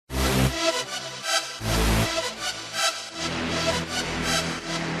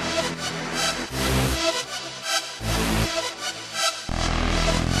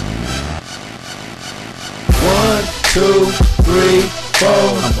2, 3, 4.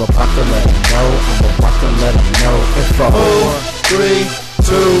 I'm about to let them know. I'm about to let them know. It's 4, 3,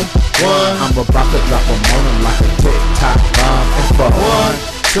 2, 1. I'm about to drop them on them like a TikTok bomb. It's 4, 1,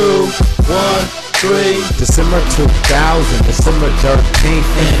 2, 1, 3. December 2000, December 13th.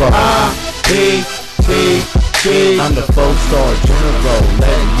 It's 4, I-P-T-G. I'm the 4-star general,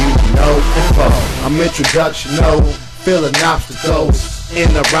 letting you know. It's 4, I'm introductional, feeling obstacles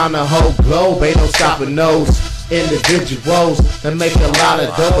in around the whole globe. Ain't no stopping those individuals that make a lot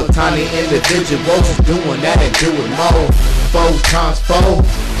of dough, but tiny individuals is doing that and doing more. 4 times 4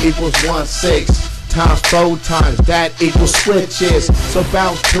 equals 16. Times 4 times that equals switches. So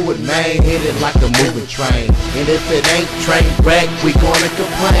bounce to it, man, hit it like a moving train. And if it ain't train wreck, we gonna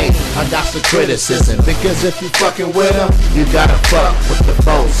complain. I got some criticism, because if you fucking with them, you gotta fuck with the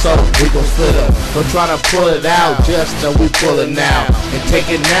foe. So we gon' split up. Don't try to pull it out, just know we pull it now. And take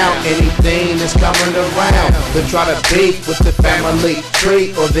it now, anything that's coming around. Don't try to beef with the family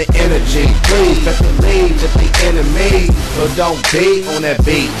tree or the energy. Please, better leave with the enemy. So don't be on that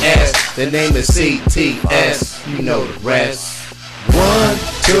BS. The name is CTS, you know the rest. 1,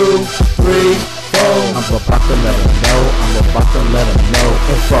 2, 3, 4. I'm about to let them know. I'm about to let them know.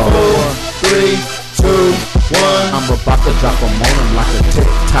 It's 4, 3, 2, 1. I'm about to drop them on them like a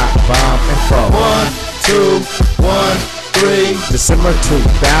TikTok bomb. It's 4, 1, 2, 1, 3. December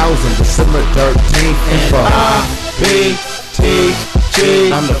 2000, December 13th. It's 4, I-P-T-G.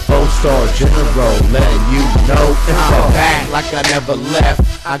 I'm the 4-star general, letting you know. It's 4, I'm back like I never left.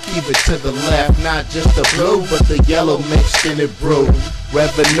 I keep it to the left, not just the blue, but the yellow mixed in it brew.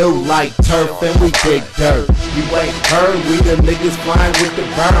 Revenue like turf and we dig dirt. You ain't heard, we the niggas flying with the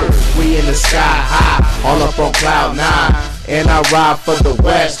birds. We in the sky high, all up on cloud 9. And I ride for the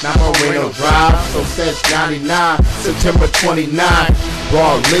West, not Moreno Drive. So since 99, September 29,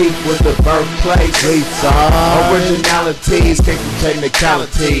 Broadleaf was the birthplace. Originalities can't be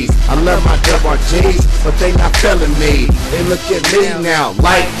technicalities. I learned my WRGs, but they not feeling me. They look at me now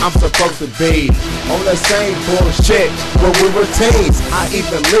like I'm supposed to be on the same bullshit when we were teens. I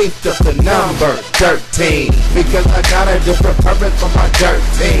even leafed up the number 13 because I got a different purpose for my dirt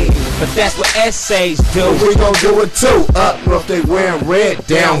team. But that's what essays do. We gon' do it too. Up north they wearing red,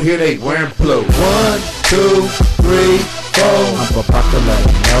 down here they wearing blue. 1, 2, 3, 4. I'm about to let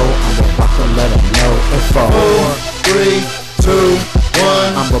them know. I'm about to let them know. It's 4, 3, 2,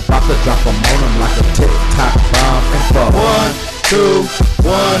 1. I'm about to drop them on them like a TikTok bomb. It's 4, 1, 2,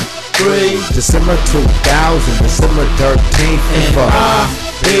 1, 3. December 2000, December 13th. It's 4,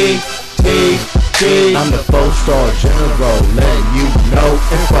 I-P-T-G. I'm the 4-star general, letting you know.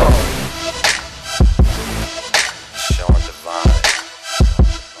 It's 4,